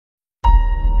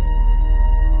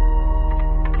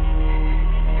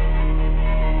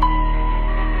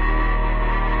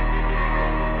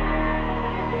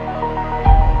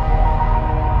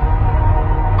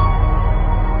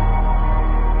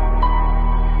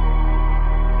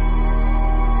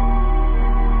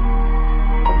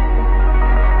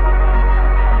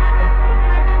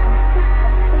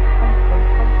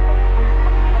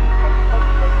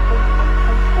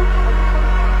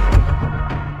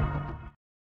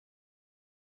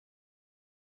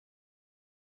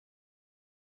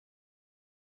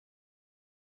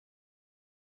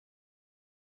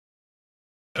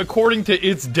According to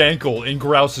It's Dankle in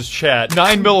Grouse's chat,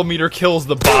 9mm kills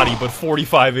the body, but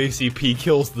 45 ACP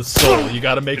kills the soul. You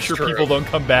gotta make sure people don't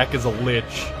come back as a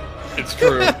lich. It's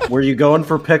true. Were you going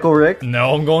for Pickle Rick?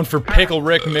 No, I'm going for Pickle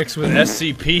Rick mixed with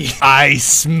SCP. I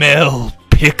smell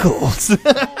pickles.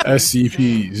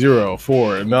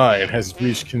 SCP-049 has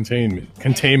reached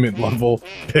containment level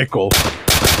pickle.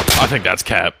 I think that's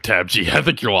TABG. I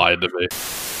think you're lying to me.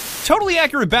 Totally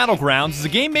Accurate Battlegrounds is a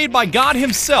game made by God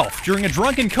himself during a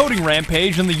drunken coding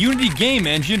rampage in the Unity game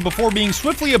engine before being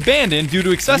swiftly abandoned due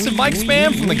to excessive mic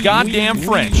spam from the goddamn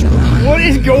French. What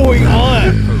is going on?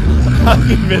 I'm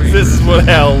convinced this is what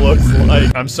hell looks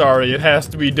like. I'm sorry, it has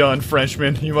to be done,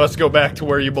 Frenchman. You must go back to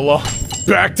where you belong.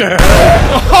 Back to hell!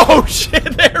 Oh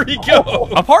shit, there we go!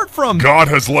 Apart from God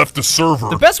has left the server.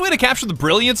 the best way to capture the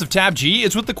brilliance of TABG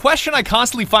is with the question I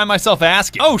constantly find myself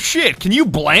asking. Oh shit, can you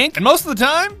blank? And most of the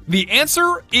time, the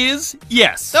answer is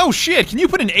yes. Oh shit, can you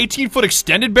put an 18-foot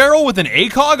extended barrel with an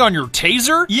ACOG on your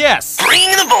taser? Yes. Bring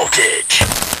the voltage!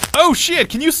 Oh shit,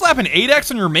 can you slap an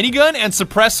 8X on your minigun and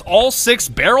suppress all 6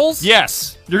 barrels?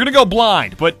 Yes. You're gonna go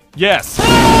blind, but yes.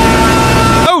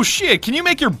 Oh shit, can you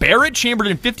make your Barrett chambered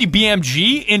in 50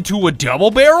 BMG into a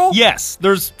double barrel? Yes.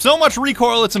 There's so much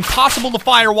recoil it's impossible to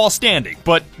fire while standing,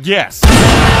 but yes.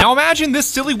 Now imagine this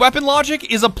silly weapon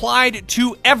logic is applied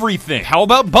to everything. How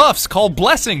about buffs called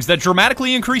blessings that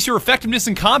dramatically increase your effectiveness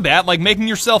in combat, like making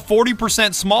yourself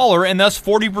 40% smaller and thus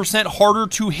 40% harder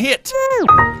to hit?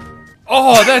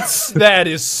 Oh, that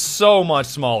is so much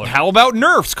smaller. How about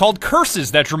nerfs called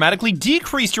curses that dramatically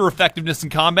decrease your effectiveness in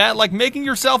combat, like making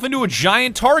yourself into a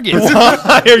giant target?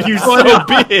 Why are you so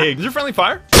big? Is your friendly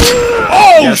fire?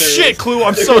 Oh yeah, shit, Clue,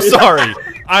 I'm so sorry.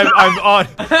 I'm on.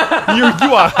 You.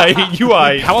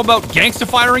 How about gangsta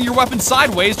firing your weapon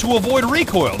sideways to avoid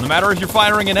recoil, no matter if you're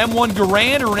firing an M1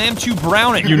 Garand or an M2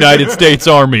 Browning? United States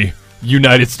Army.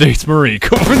 United States Marine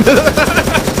Corps.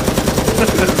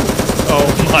 Oh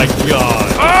my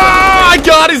god. Ah, I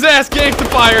got his ass gangsta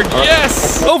fired,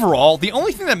 yes! Overall, the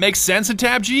only thing that makes sense in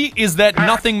TABG is that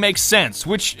nothing makes sense,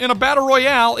 which in a battle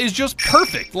royale is just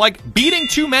perfect. Like beating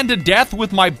 2 men to death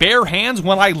with my bare hands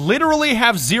when I literally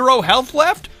have 0 health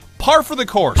left? Par for the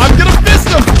course. I'm gonna fist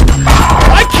him!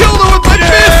 I killed him with my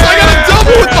fist! I got a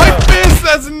double with my fist!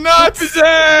 That's nuts!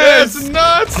 That's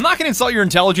nuts! I'm not gonna insult your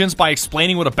intelligence by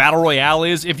explaining what a battle royale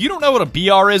is. If you don't know what a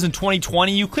BR is in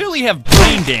 2020, you clearly have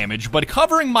brain damage, but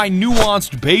covering my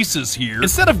nuanced bases here,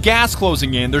 instead of gas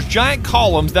closing in, there's giant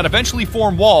columns that eventually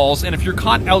form walls, and if you're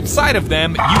caught outside of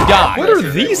them, you die. What are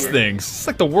these things? It's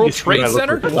like the World Trade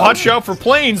Center? Watch out for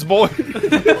planes, boy!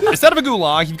 Instead of a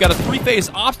gulag, you've got a 3-phase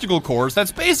obstacle course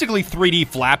that's basically 3D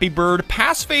Flappy Bird.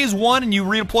 Pass phase 1 and you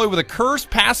redeploy with a curse,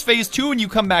 pass phase 2 and you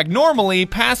come back normally,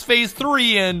 pass phase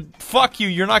 3 and fuck you,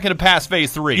 you're not gonna pass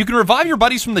phase 3. You can revive your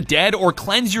buddies from the dead or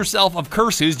cleanse yourself of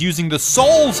curses using the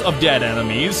souls of dead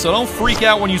enemies, so don't freak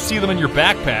out when you see them in your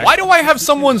backpack. Why do I have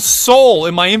someone's soul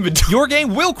in my inventory? Your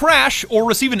game will crash or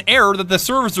receive an error that the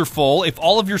servers are full if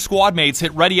all of your squad mates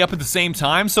hit ready up at the same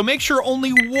time, so make sure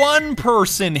only one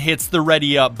person hits the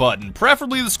ready up button,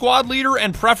 preferably the squad leader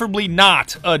and preferably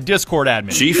not a Discord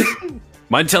admin. Chief,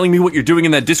 mind telling me what you're doing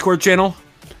in that Discord channel?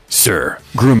 Sir,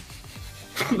 groom.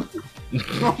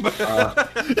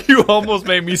 You almost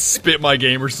made me spit my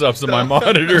gamer subs in my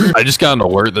monitor. I just got an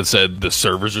alert that said the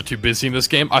servers are too busy in this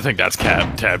game. I think that's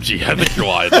TABG. I think you're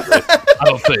lying. I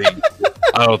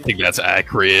don't think that's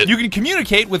accurate. You can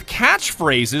communicate with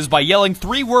catchphrases by yelling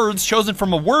 3 words chosen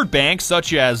from a word bank,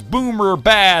 such as boomer,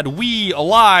 bad, we,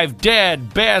 alive,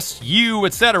 dead, best, you,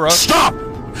 etc. Stop!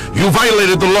 You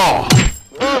violated the law!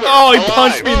 Oh, he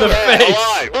punched me in the face!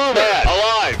 Alive, bad,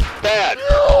 alive, bad.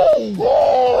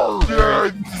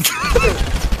 Over.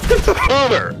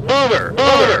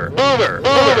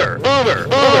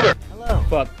 Hello.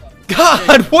 Fuck.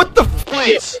 God, what the f-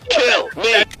 Please, kill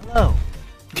me. Hello.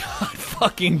 God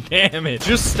fucking damn it.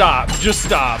 Just stop. Just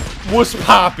stop. What's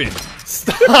poppin'?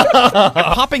 Stop.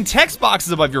 Popping text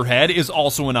boxes above your head is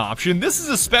also an option. This is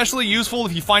especially useful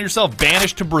if you find yourself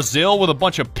banished to Brazil with a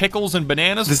bunch of pickles and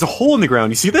bananas. There's a hole in the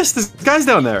ground. You see this? This guy's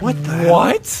down there. What the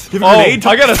What? Give a Oh, grenade,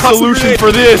 I got a toss a solution grenade.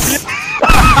 for this.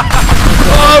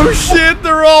 Oh shit,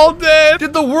 they're all dead.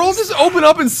 Did the world just open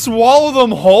up and swallow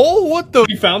them whole? What the?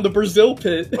 We found the Brazil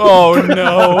pit. Oh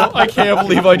no, I can't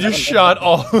believe I just shot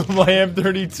all of my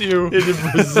M32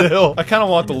 into Brazil. I kind of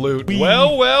want the loot.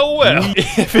 Well.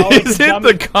 If it isn't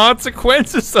the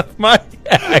consequences of my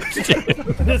action.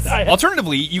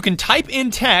 Alternatively, you can type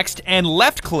in text and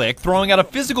left-click, throwing out a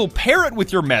physical parrot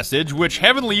with your message, which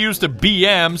Heavenly used to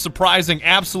BM, surprising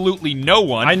absolutely no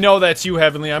one. I know that's you,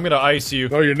 Heavenly. I'm gonna ice you.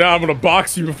 No, you're not. I'm gonna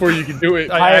box you before you can do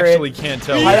it. I Pirate. actually can't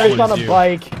tell. Pirate's which on one's a you.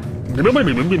 bike.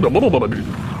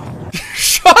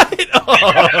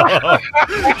 up!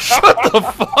 Shut the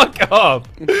fuck up!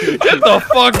 Get the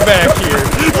fuck back here!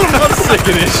 I'm sick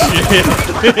of this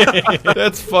shit.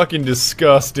 That's fucking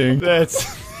disgusting.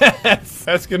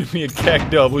 That's gonna be a keck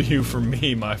W for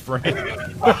me, my friend.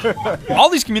 All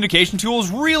these communication tools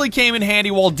really came in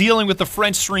handy while dealing with the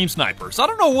French stream snipers. I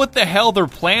don't know what the hell their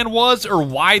plan was or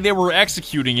why they were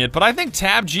executing it, but I think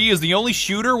TABG is the only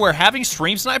shooter where having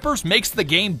stream snipers makes the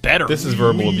game better. This is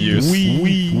verbal abuse.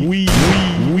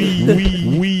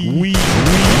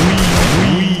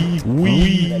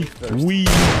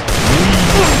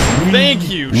 Thank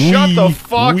you. Shut the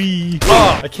fuck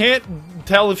up. I can't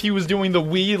tell if he was doing the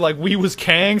 "we" like "we was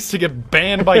Kangs" to get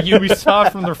banned by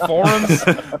Ubisoft from their forums,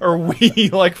 or "we"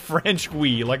 like French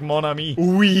 "we" like "mon ami."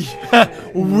 We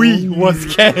was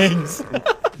Kangs.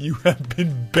 You have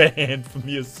been banned from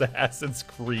the Assassin's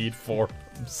Creed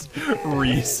forums.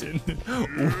 Reason.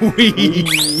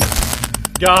 We.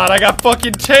 God, I got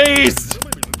fucking tased.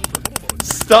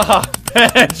 Stop.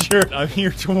 Badger, I'm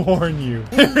here to warn you.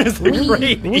 There is a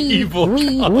great evil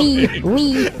coming. His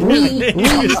name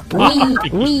is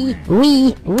Bobby.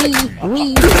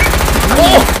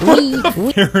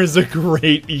 Oh, there is a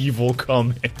great evil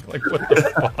coming. Like, what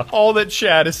the fuck? All that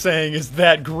chat is saying is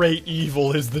that great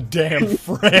evil is the damn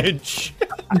French.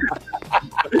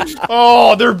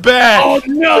 Oh, they're back. Oh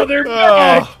no, they're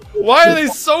back. Why are they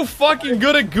so fucking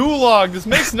good at Gulag? This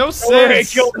makes no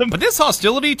sense. But this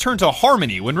hostility turned to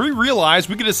harmony when we realized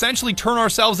we could essentially turn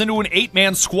ourselves into an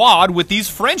 8-man squad with these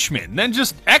Frenchmen, then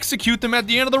just execute them at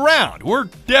the end of the round. We're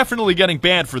definitely getting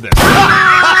banned for this.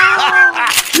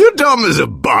 You're dumb as a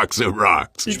box of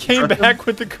rocks. He came back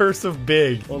with the curse of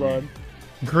big. Hold on.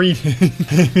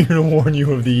 Greetings. I'm here to warn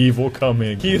you of the evil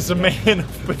coming. He is a man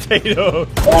of potatoes.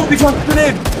 Oh, they got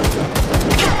grenade!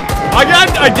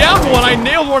 I downed one. I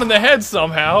nailed one in the head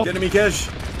somehow. Enemy cash.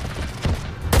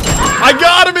 I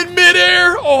got him in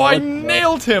midair. Oh, I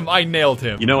nailed him. I nailed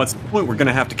him. You know, at some point, we're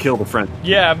gonna have to kill the friend.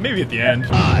 Yeah, maybe at the end.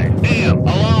 I am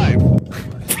alive.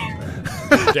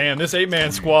 Damn, this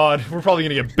 8-man squad. We're probably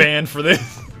gonna get banned for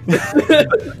this.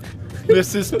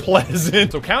 This is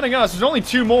pleasant. So counting us, there's only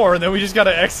 2 more, and then we just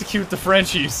gotta execute the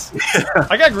Frenchies.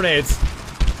 I got grenades.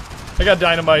 I got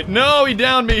dynamite. No, he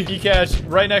downed me. He cashed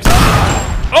right next to me.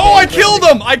 Oh, I killed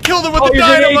him! I killed him with the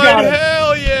dynamite!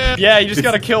 Hell yeah! Yeah, you just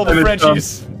gotta kill the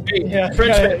Frenchies. Yeah,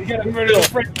 you gotta murder the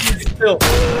Frenchies still.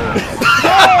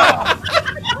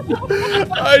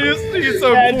 I just see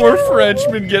some poor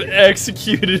Frenchman get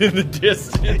executed in the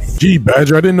distance. Gee,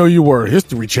 Badger, I didn't know you were a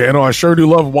History Channel. I sure do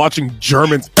love watching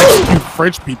Germans execute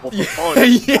French people for fun.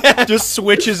 Yeah, just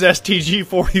switches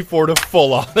STG-44 to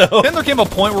full auto. Then there came a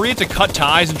point where we had to cut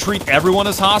ties and treat everyone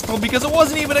as hostile because it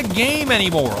wasn't even a game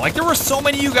anymore. Like, there were so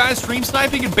many of you guys stream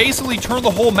sniping and basically turned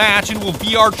the whole match into a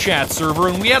VR chat server,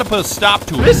 and we had to put a stop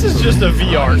to it. This is just a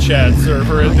VR chat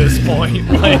server at this point.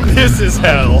 Like, this is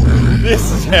hell.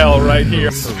 This is hell right here.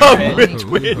 Sub with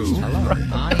Twitch.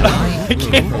 I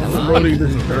can't.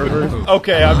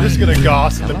 Okay, I'm just gonna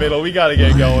goss in the middle. We gotta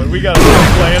get going. We gotta start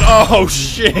playing. Oh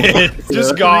shit!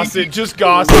 Just goss it. Just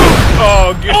goss it.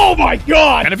 Oh god. Oh my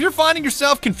god! And if you're finding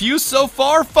yourself confused so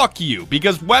far, fuck you,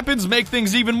 because weapons make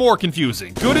things even more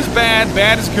confusing. Good is bad,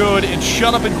 bad is good, and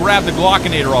shut up and grab the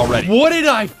Glockinator already. What did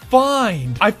I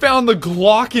find? I found the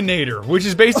Glockinator, which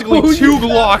is basically 2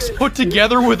 Glocks put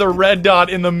together with a red dot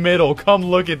in the middle. Come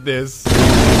look at this.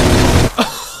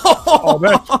 Oh,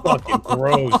 that's fucking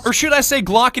gross. Or should I say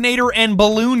Glockinator and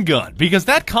balloon gun, because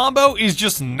that combo is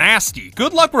just nasty.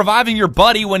 Good luck reviving your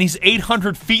buddy when he's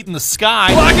 800 feet in the sky.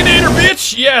 Glockinator,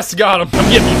 bitch! Yes, got him. Come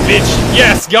get me, bitch.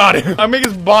 Yes, got him. I make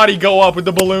his body go up with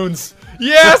the balloons.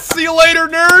 Yes, see you later,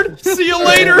 nerd. See you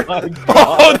later.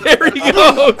 Oh, there he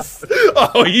goes.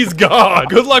 Oh, he's gone.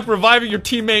 Good luck reviving your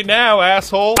teammate now,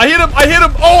 asshole. I hit him. I hit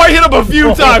him. Oh, I hit him a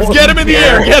few times. Get him in the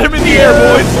air. Get him in the air,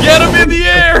 boys. Get him in the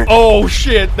air. Oh,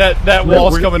 shit. That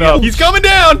wall's coming up. He's coming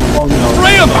down.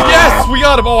 Spray him. Yes, we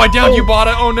got him. Oh, I downed you,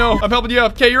 Bada. Oh, no. I'm helping you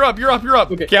up. Okay, you're up. You're up. You're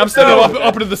up. Okay, I'm sending him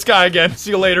up into the sky again.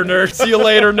 See you later, nerd. See you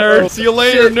later, nerd. See you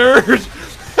later, nerd.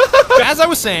 As I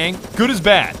was saying, good is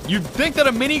bad. You'd think that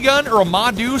a minigun or a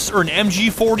Modus or an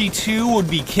MG42 would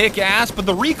be kick-ass, but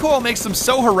the recoil makes them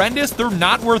so horrendous, they're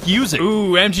not worth using.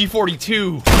 Ooh,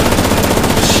 MG42.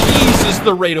 Jesus,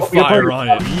 the rate of fire on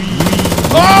it.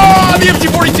 Oh, the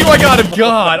MG42, I got him.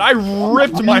 God, I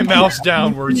ripped my mouse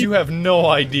downwards. You have no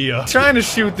idea. Trying to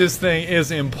shoot this thing is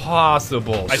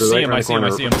impossible. I see him, I see him, I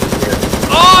see him.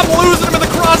 Oh, I'm losing him in the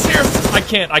crosshairs.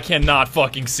 I cannot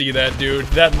fucking see that, dude.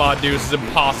 That mod deuce is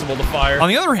impossible to fire. On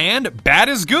the other hand, bad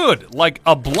is good. Like,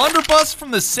 a blunderbuss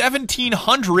from the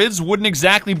 1700s wouldn't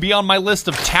exactly be on my list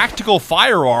of tactical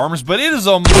firearms, but it is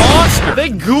a monster. They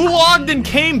gulagged and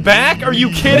came back? Are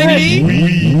you kidding me?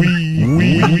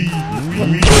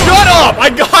 Shut up!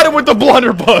 I got him with the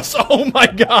blunderbuss! Oh my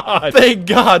god! Thank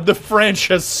god the French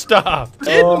has stopped.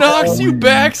 It knocks you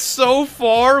back so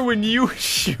far when you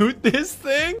shoot this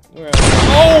thing?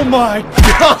 Oh my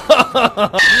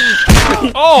god!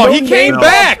 Oh, he came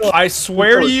back! I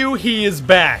swear to you, he is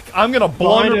back. I'm gonna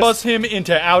blunderbuss him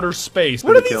into outer space.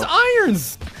 What are these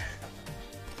irons?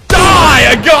 Die!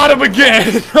 I got him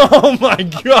again! Oh my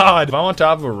god! If I'm on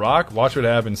top of a rock, watch what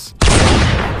happens.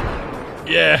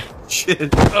 Yeah.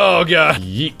 Shit. Oh god.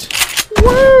 Yeet.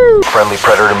 Woo! Friendly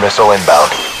Predator missile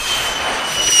inbound.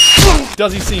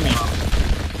 Does he see me?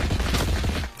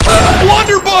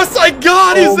 Blunderbuss! I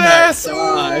got his ass!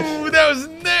 Ooh, that was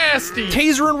nasty!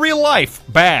 Taser in real life,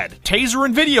 bad. Taser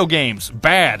in video games,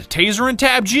 bad. Taser in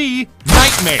TABG,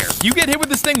 nightmare. You get hit with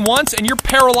this thing once and you're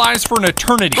paralyzed for an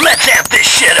eternity. Let's amp this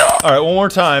shit up! Alright, one more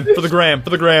time. For the gram, for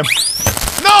the gram.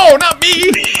 No, not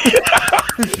me!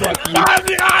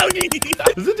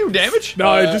 Does it do damage?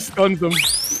 No, it just stuns them.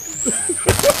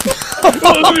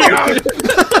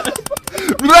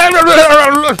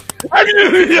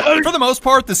 For the most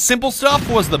part, the simple stuff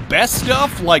was the best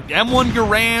stuff, like M1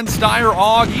 Garand, Steyr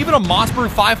AUG, even a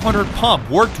Mossberg 500 pump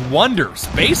worked wonders.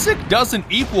 Basic doesn't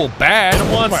equal bad. Hit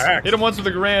him once. Hit him once with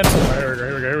the Garand.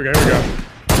 Here we go.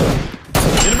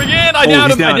 Hit him again. I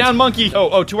downed him. Down. I downed Monkey.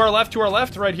 Oh, to our left,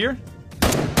 right here.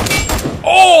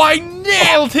 Oh, I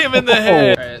nailed him in the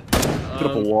head. Put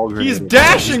up a wall grenade. He's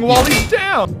dashing while he's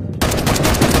down.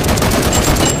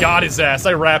 Got his ass.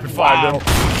 I rapid fired him.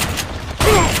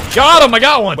 Got him. I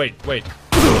got one. Wait.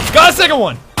 Got a second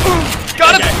one.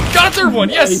 Got a third one.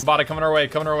 Yes. Bot coming our way.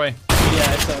 Yeah,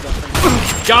 I saw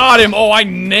that. Got him. Oh, I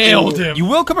nailed him. You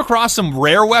will come across some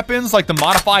rare weapons like the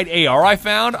modified AR I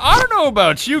found. I don't know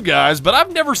about you guys, but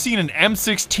I've never seen an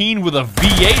M16 with a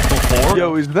V8 before.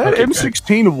 Yo, is that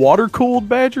M16 water-cooled,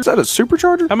 Badger? Is that a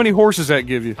supercharger? How many horses that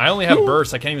give you? I only have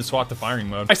bursts. I can't even swap the firing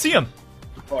mode. I see him.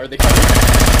 Oh, are they coming?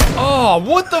 Oh,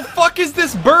 what the fuck is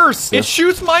this burst? It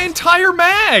shoots my entire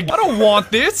mag. I don't want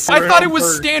this. I thought it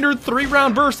was standard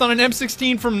 3-round burst on an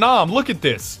M16 from Nam. Look at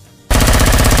this.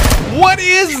 What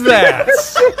is that?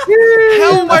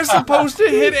 How am I supposed to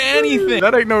hit anything?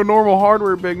 That ain't no normal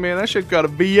hardware, big man. That shit got a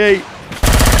V8.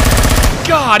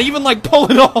 God, even like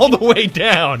pulling all the way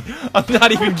down. I'm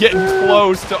not even getting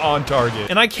close to on target.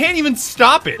 And I can't even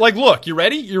stop it. Like, look, you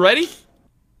ready? You ready?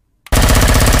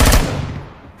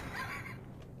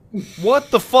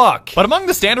 What the fuck? But among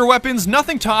the standard weapons,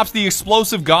 nothing tops the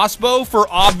explosive Gosbo for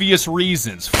obvious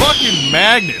reasons. Fucking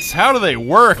magnets, how do they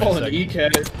work? Oh, an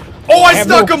ECAD. Oh, I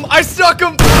stuck him! I stuck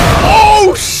him!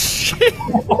 Oh, shit!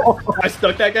 I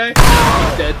stuck that guy.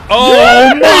 He's dead.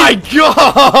 Oh my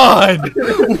god!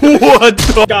 What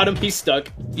the? Got him. He's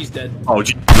stuck. He's dead. Oh,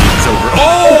 gee, it's over.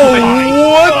 Oh,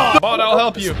 what the? Bot, I'll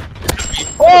help you.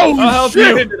 Oh, I'll help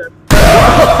shit. you.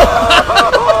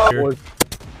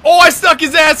 Oh, I stuck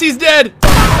his ass. He's dead.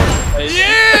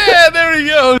 Yeah, there he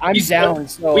goes. I'm down,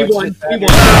 so we won.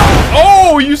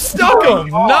 Oh, you stuck him.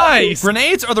 Nice.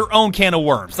 Grenades are their own can of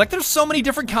worms. Like, there's so many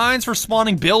different kinds for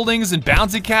spawning buildings and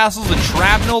bouncy castles and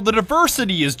shrapnel. The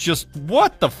diversity is just,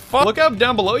 what the fuck? Look up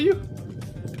down below you.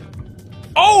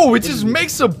 Oh, it just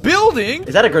makes a building.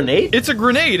 Is that a grenade? It's a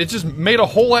grenade. It just made a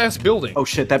whole ass building. Oh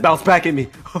shit, that bounced back at me.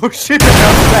 Oh shit,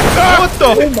 that bounced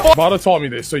back. What the fuck? Bada taught me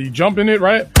this. So you jump in it,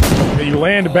 right? And you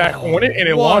land back on it, and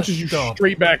it launches you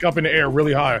straight back up in the air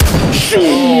really high.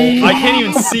 Oh, I can't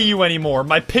even see you anymore.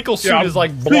 My pickle suit is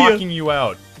like blocking you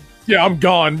out. Yeah, I'm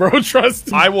gone, bro. Trust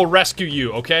me. I will rescue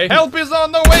you, okay? Help is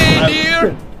on the way,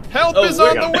 dear! Help is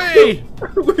on the way!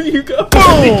 Where do you go?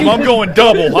 Boom! I'm going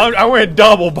double. I went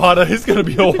double, Bada. It's gonna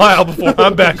be a while before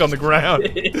I'm back on the ground.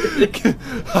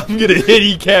 I'm gonna hit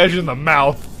E-Cash in the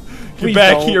mouth. Get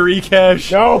back here,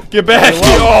 E-Cash. No. Get back here.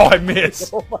 Oh, I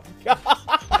missed. Oh my god.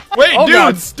 Wait,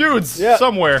 dudes,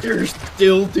 somewhere. You're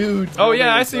still dudes. Oh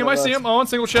yeah, I see him. Oh, one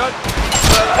single shot.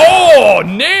 Oh,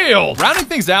 nailed! Rounding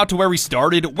things out to where we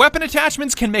started, weapon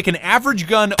attachments can make an average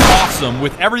gun awesome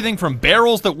with everything from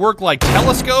barrels that work like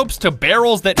telescopes to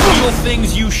barrels that heal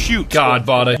things you shoot. God,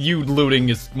 Bada, you looting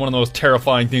is one of the most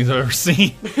terrifying things I've ever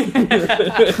seen.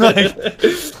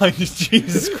 like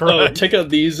Jesus Christ. Oh, check out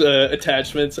these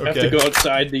attachments. I have to go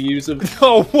outside to use them.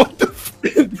 Oh, what the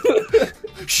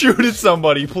f- Shoot at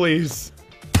somebody, please.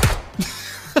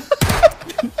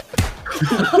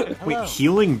 Wait,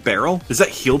 healing barrel? Does that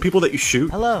heal people that you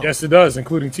shoot? Hello. Yes, it does,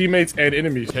 including teammates and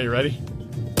enemies. Okay, you ready?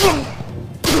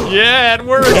 Yeah, it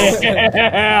works.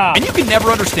 And you can never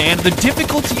understand the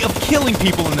difficulty of killing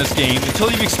people in this game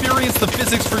until you've experienced the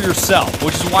physics for yourself,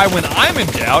 which is why when I'm in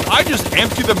doubt, I just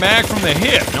empty the mag from the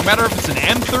hip, no matter if it's an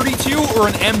M32 or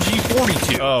an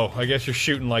MG42. Oh, I guess you're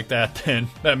shooting like that then.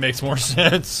 That makes more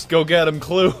sense. Go get him,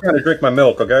 Clue. I'm trying to drink my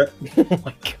milk, okay? Oh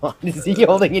my god, is he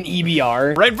holding an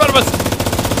EBR? Right in front of us.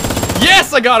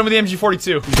 Yes, I got him with the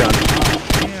MG42.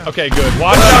 Okay, good.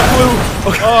 Watch out,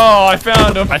 Clue. Oh, I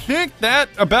found him. I think that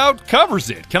about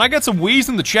covers it. Can I get some wheeze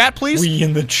in the chat, please? We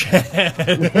in the chat.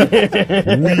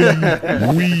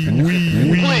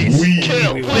 Please,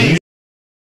 kill, please.